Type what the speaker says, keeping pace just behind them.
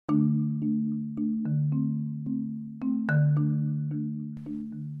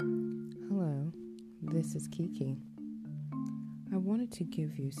this is Kiki. I wanted to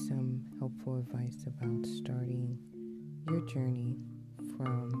give you some helpful advice about starting your journey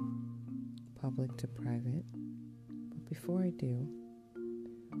from public to private. But before I do,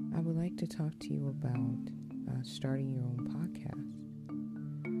 I would like to talk to you about starting your own podcast.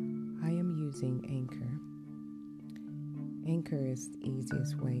 I am using Anchor. Anchor is the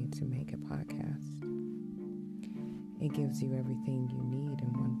easiest way to make a podcast. It gives you everything you need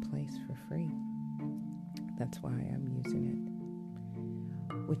in one place for free. That's why I'm using it,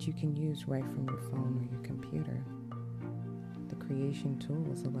 which you can use right from your phone or your computer. The creation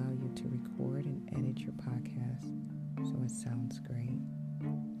tools allow you to record and edit your podcast so it sounds great.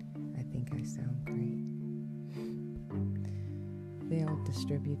 I think I sound great. They'll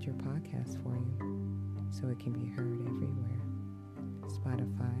distribute your podcast for you so it can be heard everywhere.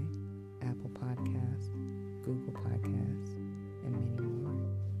 Spotify, Apple Podcasts, Google Podcasts, and many more.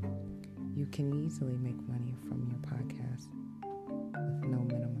 You can easily make money from your podcast with no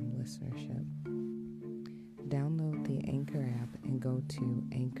minimum listenership. Download the Anchor app and go to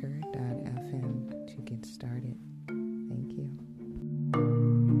anchor.fm to get started. Thank you.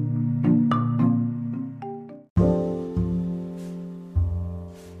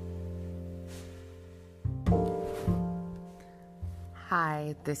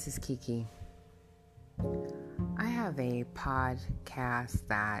 Hi, this is Kiki. I have a podcast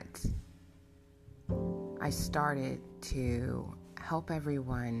that I started to help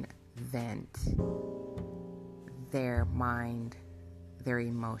everyone vent their mind, their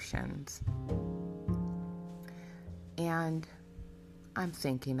emotions. And I'm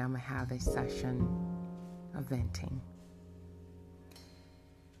thinking I'm going to have a session of venting.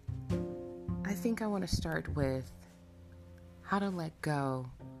 I think I want to start with how to let go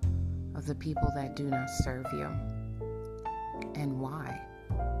of the people that do not serve you and why.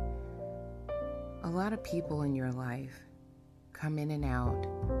 A lot of people in your life come in and out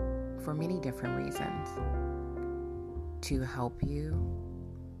for many different reasons. To help you,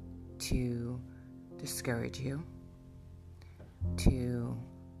 to discourage you, to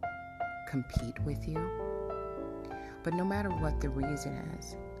compete with you. But no matter what the reason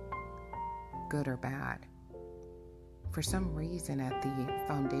is, good or bad, for some reason at the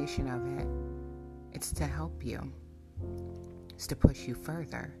foundation of it, it's to help you. It's to push you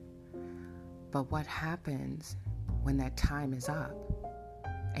further. But what happens when that time is up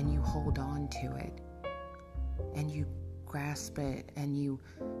and you hold on to it and you grasp it and you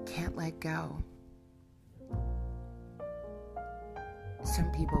can't let go?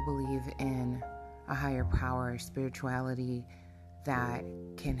 Some people believe in a higher power, spirituality that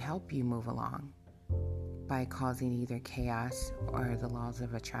can help you move along by causing either chaos or the laws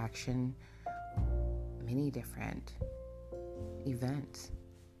of attraction, many different events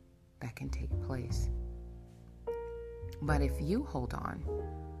that can take place. But if you hold on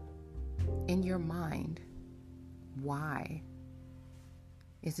in your mind, why?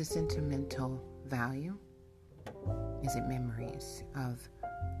 Is it sentimental value? Is it memories of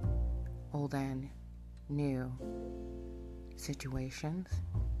old and new situations?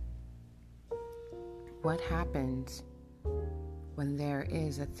 What happens when there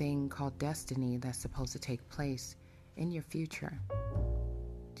is a thing called destiny that's supposed to take place in your future?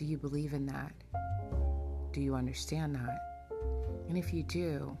 Do you believe in that? Do you understand that? And if you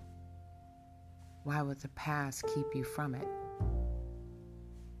do, why would the past keep you from it?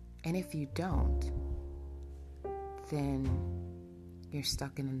 And if you don't, then you're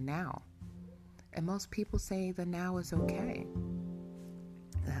stuck in the now. And most people say the now is okay.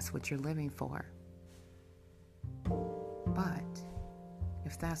 That's what you're living for. But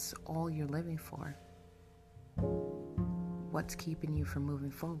if that's all you're living for, what's keeping you from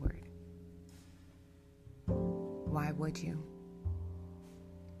moving forward? Why would you?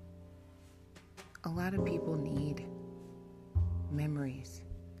 A lot of people need memories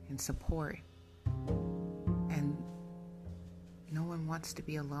and support, and no one wants to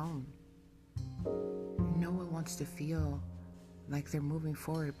be alone. No one wants to feel like they're moving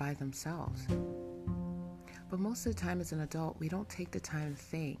forward by themselves. But most of the time as an adult, we don't take the time to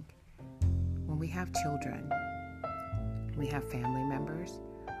think. When we have children, we have family members,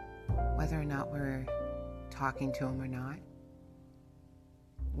 whether or not we're talking to them or not,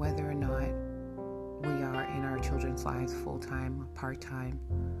 whether or not we are in our children's lives full-time, part-time,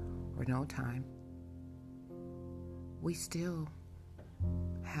 or no time, we still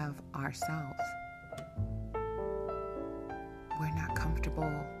have ourselves. We're not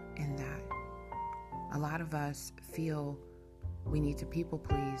comfortable in that. A lot of us feel we need to people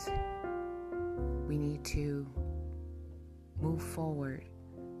please. We need to move forward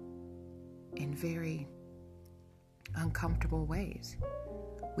in very uncomfortable ways.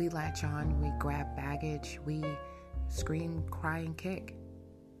 We latch on, we grab baggage, we scream, cry, and kick.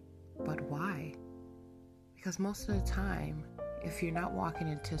 But why? Because most of the time, if you're not walking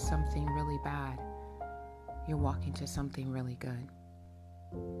into something really bad, you're walking to something really good.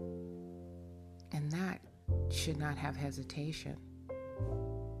 And that should not have hesitation.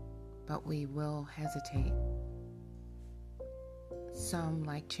 But we will hesitate. Some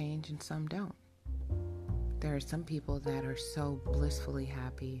like change and some don't. There are some people that are so blissfully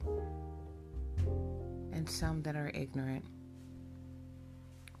happy and some that are ignorant.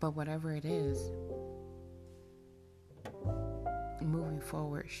 But whatever it is, moving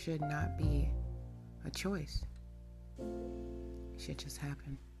forward should not be a choice. It should just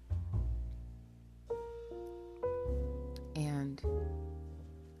happen. And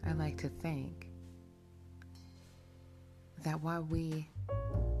I like to think that while we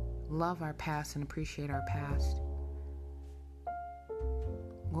love our past and appreciate our past,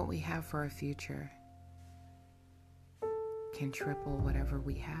 what we have for our future can triple whatever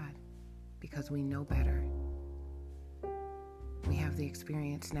we had because we know better. We have the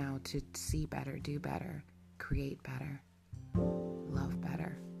experience now to see better, do better, create better, love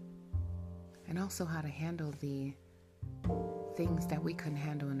better, and also how to handle the things that we couldn't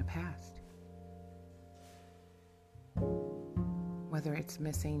handle in the past. Whether it's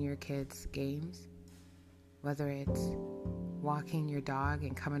missing your kids' games, whether it's walking your dog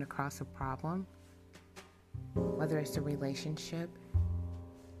and coming across a problem, whether it's a relationship,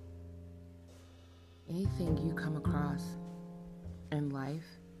 anything you come across in life,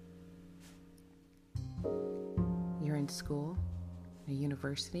 you're in school, a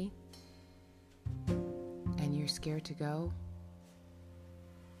university, and you're scared to go,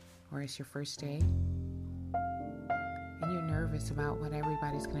 or it's your first day, and you're nervous about what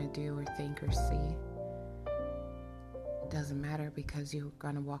everybody's going to do or think or see. It doesn't matter because you're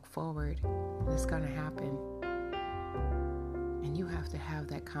going to walk forward and it's going to happen. And you have to have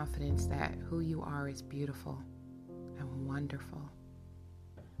that confidence that who you are is beautiful and wonderful.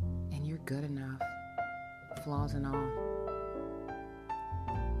 And you're good enough, flaws and all.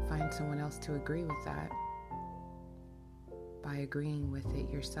 Find someone else to agree with that by agreeing with it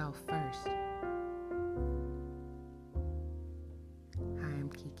yourself first. Hi, I'm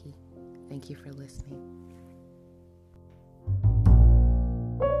Kiki. Thank you for listening.